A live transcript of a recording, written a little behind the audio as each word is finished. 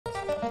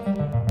Hey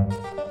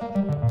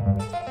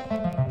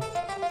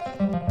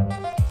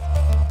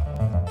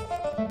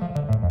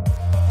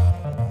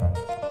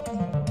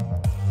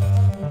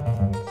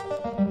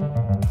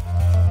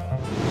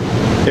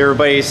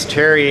everybody, it's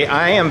Terry.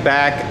 I am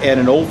back at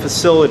an old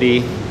facility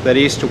that I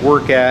used to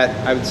work at,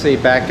 I would say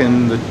back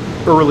in the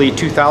early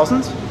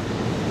 2000s.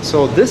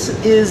 So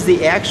this is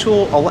the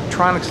actual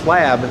electronics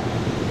lab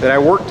that I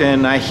worked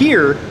in. I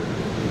hear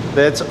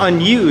that's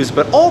unused,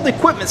 but all the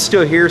equipment's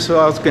still here, so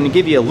I was going to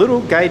give you a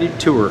little guided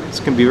tour. It's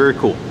going to be very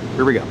cool.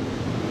 Here we go.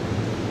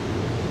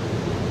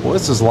 Well,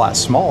 this is a lot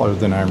smaller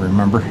than I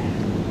remember.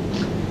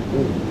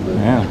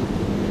 Yeah.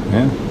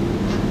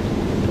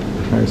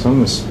 Alright, so I'm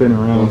going to spin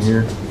around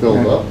here.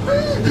 Filled up.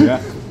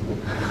 Yeah.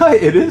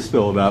 It is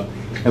filled up.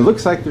 It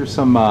looks like there's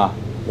some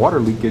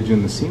water leakage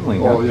in the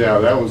ceiling. Oh yeah,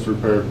 that was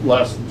repaired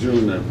last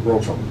June. That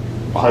broke a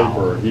pipe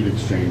or a heat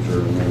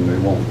exchanger, and then they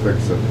won't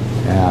fix it.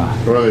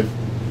 Yeah. Right.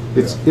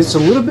 It's a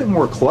little bit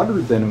more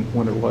cluttered than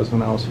what it was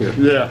when I was here.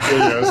 Yeah,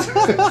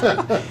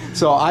 it is.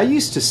 So I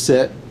used to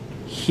sit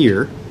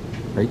here,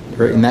 right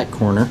in that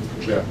corner.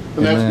 Yeah,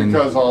 and that's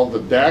because all the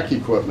DAC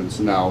equipment's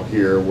now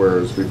here,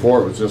 whereas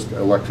before it was just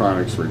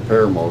electronics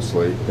repair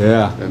mostly.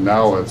 Yeah. And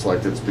now it's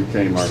like it's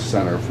became our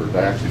center for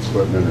DAC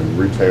equipment and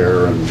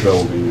repair and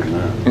building and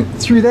that.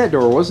 And through that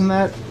door, wasn't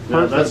that?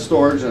 Yeah, that's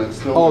storage, and it's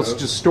still. Oh, it's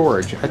just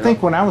storage. I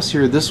think when I was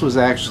here, this was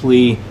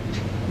actually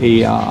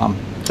a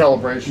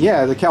calibration.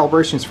 Yeah, the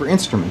calibrations for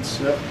instruments.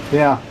 Yep.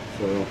 Yeah.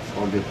 So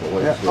I'll get the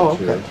light switch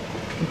okay. here.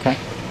 Okay.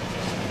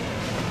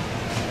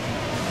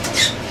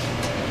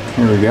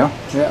 Here we go.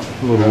 Yeah,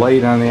 a little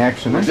light on the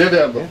action there. We did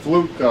have the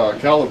Fluke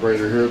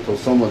calibrator here until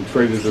someone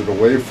traded it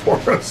away for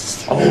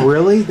us. Oh,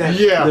 really? That,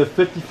 yeah. The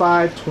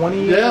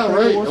 5520? Yeah,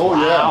 right. Oh,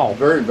 wow. yeah.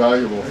 Very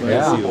valuable thing.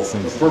 Yeah.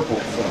 The purple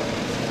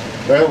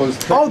stuff. That was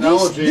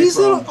technology these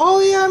little,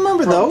 oh, yeah, I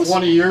remember those.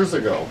 20 years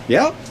ago.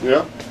 Yep.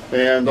 Yep.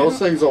 And those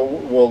things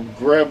will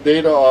grab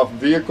data off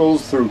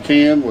vehicles through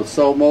CAN with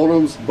cell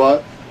modems,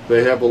 but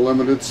they have a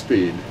limited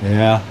speed.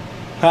 Yeah.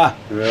 Ha.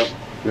 Yep.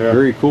 Yeah.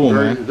 Very cool,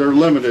 man. They're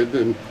limited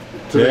in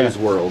today's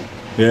world.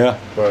 Yeah.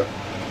 But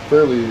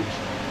fairly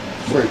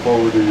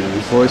straightforward to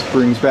use. Voice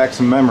brings back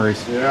some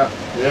memories. Yeah.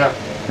 Yeah.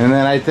 And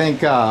then I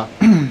think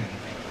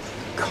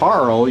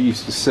Carl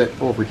used to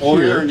sit over here. Oh,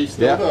 yeah, and he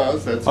still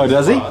does. That's his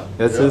does spot. He?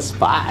 That's his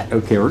spot.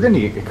 Okay, we're going to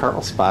get a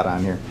Carl spot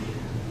on here.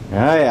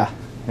 Oh, yeah.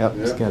 Yep,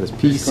 he's got his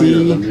He's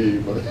cleaner than me,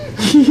 but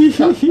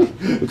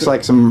looks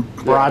like some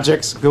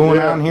projects going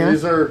on here.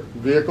 These are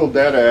vehicle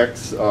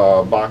DataX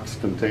box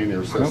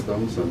container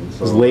systems, and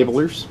so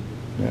labelers.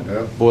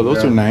 Yeah. Boy,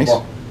 those are nice.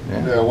 Well,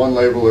 one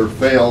labeler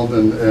failed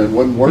and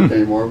wouldn't work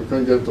anymore. We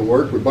couldn't get it to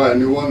work. We buy a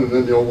new one, and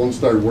then the old one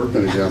started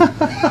working again.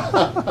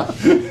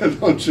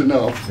 Don't you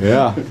know?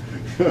 Yeah.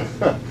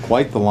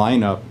 Quite the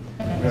lineup.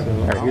 All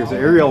right, here's an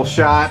aerial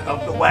shot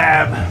of the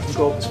lab. I'll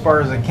go up as far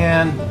as I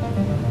can.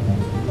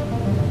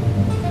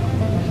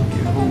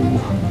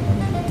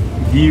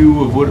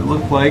 View of what it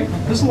looked like.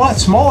 This is a lot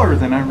smaller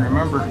than I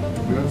remember.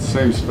 Yeah, it's the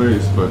same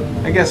space, but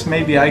I guess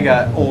maybe I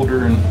got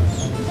older and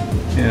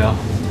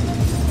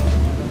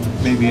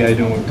maybe I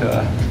don't.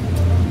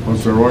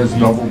 Was there always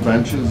double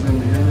benches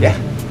in here? Yeah.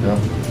 Yeah.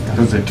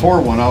 Because they tore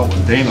one out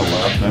when Dana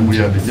left, then we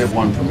had to get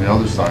one from the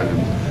other side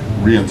and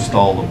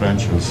reinstall the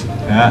benches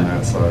on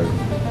that side.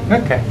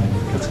 Okay,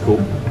 that's cool.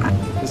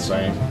 The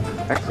same.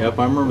 Yep,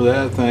 I remember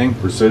that thing.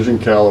 Precision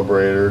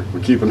calibrator. We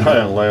keep an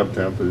eye on lab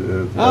temp.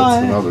 That's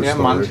another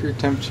story. Monitor your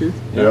temperature.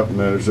 Yep, and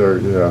there's our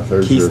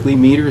Keithley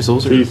meters.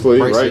 Those are Keithley,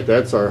 pricey. right?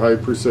 That's our high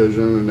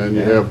precision, and then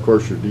you have, of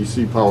course, your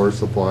DC power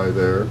supply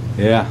there.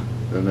 Yeah.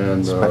 And then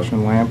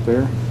inspection lamp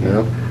there.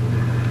 Yep.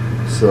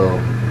 So.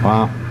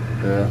 Wow.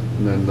 Yeah,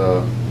 and then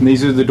and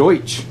these are the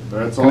Deutsch.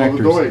 That's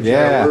connectors. All the Deutsch.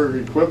 Yeah. We're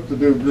equipped to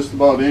do just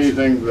about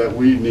anything that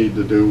we need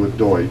to do with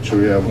Deutsch.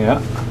 We have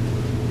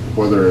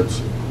whether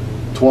it's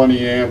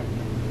 20 amp,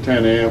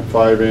 10 amp,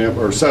 5 amp,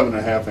 or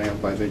 7.5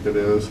 amp, I think it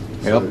is.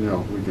 So,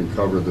 we can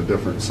cover the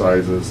different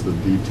sizes, the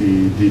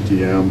DT,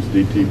 DTMs,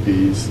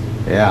 DTPs.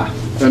 Yeah.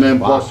 And then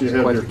plus you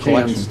have your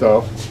CAN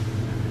stuff.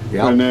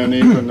 Yeah. And then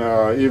even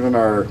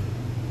our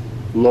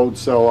load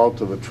cell out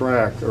to the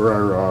track,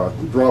 or our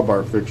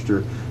drawbar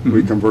fixture,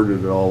 we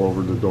converted it all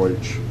over to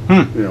Deutsch,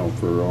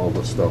 for all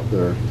the stuff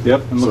there.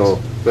 Yep. So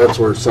that's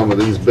where some of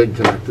these big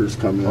connectors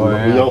come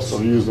in. We also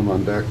use them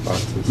on DAC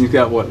boxes. You've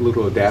got what,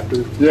 little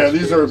adapter? Yeah,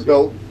 these are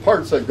built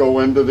parts that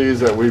go into these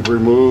that we've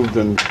removed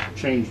and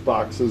changed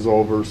boxes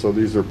over. So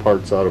these are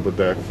parts out of a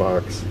DAC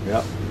box.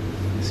 Yep.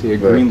 See a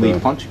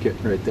Greenlee punch kit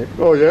right there.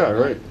 Oh yeah,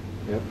 right.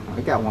 Yep.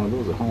 I got one of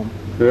those at home.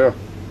 Yeah.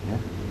 Yeah.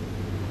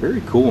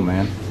 Very cool,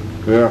 man.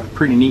 Yeah.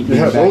 Pretty neat.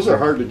 Yeah, those are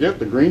hard to get,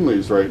 the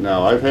Greenlees right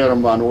now. I've had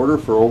them on order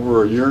for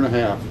over 1.5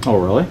 years. Oh,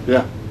 really?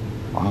 Yeah.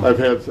 Wow. I've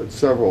had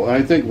several. And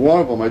I think one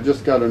of them, I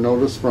just got a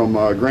notice from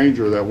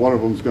Granger that one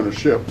of them's going to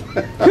ship.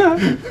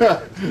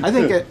 I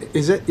think,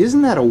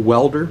 isn't that a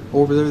welder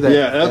over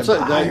there?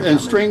 And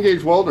strain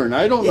gauge welder. And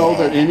I don't know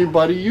that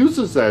anybody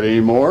uses that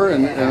anymore.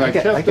 And I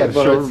got to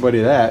show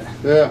everybody that.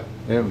 Yeah.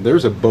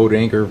 There's a boat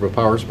anchor of a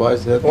power supply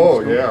set.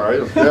 Oh, yeah,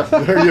 right. Yeah,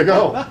 there you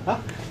go.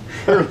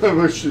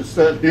 we should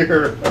sit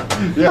here.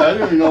 Yeah, I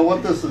don't even know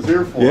what this is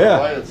here for,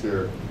 why it's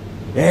here.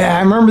 Yeah,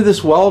 I remember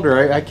this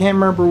welder. I can't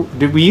remember.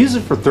 Did we use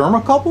it for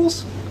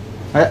thermocouples?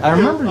 I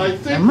remember. I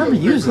remember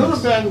using it.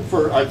 Could have been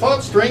for. I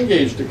thought strain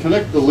gauge to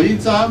connect the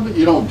leads on, but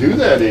you don't do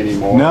that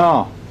anymore.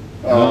 No.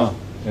 No.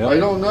 Yep. I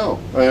don't know.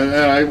 And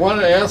I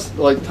wanted to ask,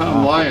 like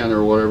Tom Lyon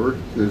or whatever,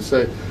 to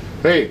say,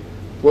 hey,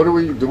 what do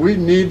we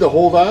need to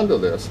hold on to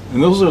this?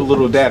 And those are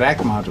little DAT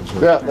modules.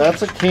 Right yeah, there.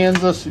 that's a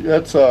Kansas.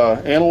 That's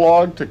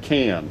analog to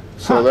CAN.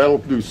 So that'll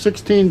do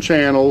 16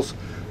 channels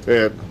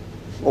at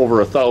over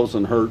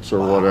 1,000 hertz or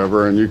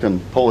whatever, and you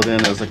can pull it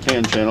in as a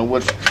CAN channel,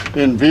 which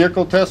in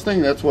vehicle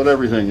testing, that's what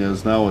everything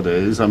is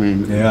nowadays. I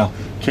mean,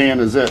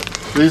 CAN is it.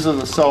 These are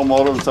the cell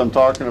modems I'm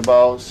talking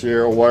about,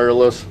 Sierra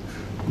Wireless,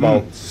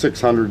 about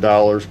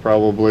 $600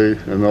 probably,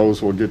 and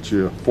those will get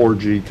you a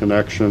 4G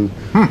connection,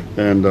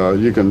 and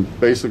you can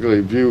basically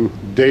view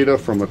data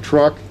from a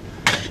truck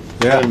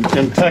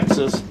in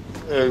Texas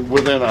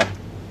within a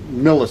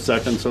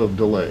milliseconds of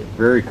delay.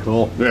 Very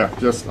cool. Yeah,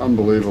 just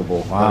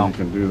unbelievable how you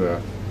can do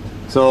that.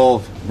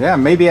 So, yeah,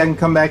 maybe I can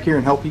come back here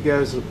and help you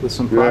guys with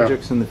some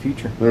projects in the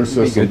future. There's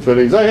just some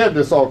fittings. I had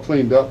this all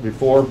cleaned up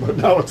before, but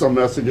now it's a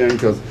mess again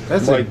because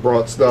Mike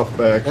brought stuff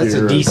back here. That's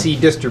a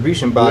DC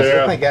distribution box.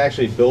 I think I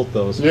actually built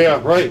those.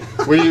 Yeah, right.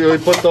 We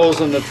put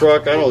those in the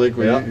truck. I don't think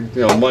we,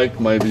 you know, Mike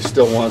maybe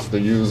still wants to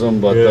use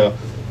them, but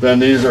then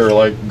these are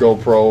like Go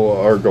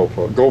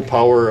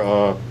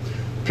Power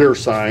pure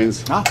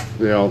signs,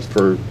 you know,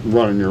 for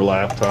running your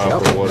laptop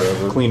or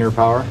whatever. Cleaner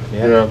power.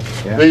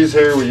 These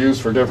here we use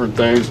for different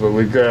things, but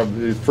we grab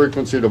the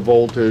frequency to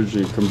voltage,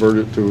 you convert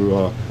it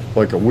to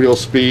like a wheel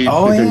speed. You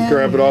can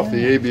grab it off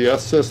the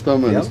ABS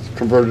system and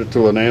convert it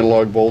to an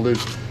analog voltage.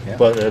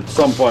 But at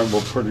some point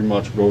we'll pretty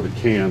much go to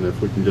CAN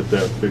if we can get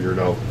that figured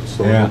out.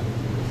 So,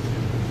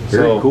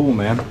 very cool,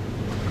 man.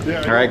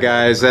 All right,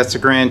 guys, that's a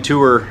grand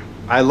tour.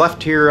 I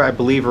left here, I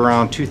believe,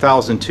 around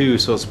 2002,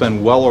 so it's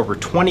been well over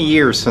 20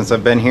 years since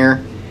I've been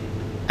here.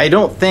 I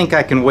don't think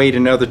I can wait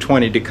another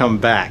 20 to come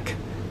back,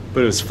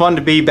 but it was fun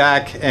to be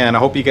back, and I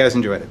hope you guys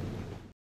enjoyed it.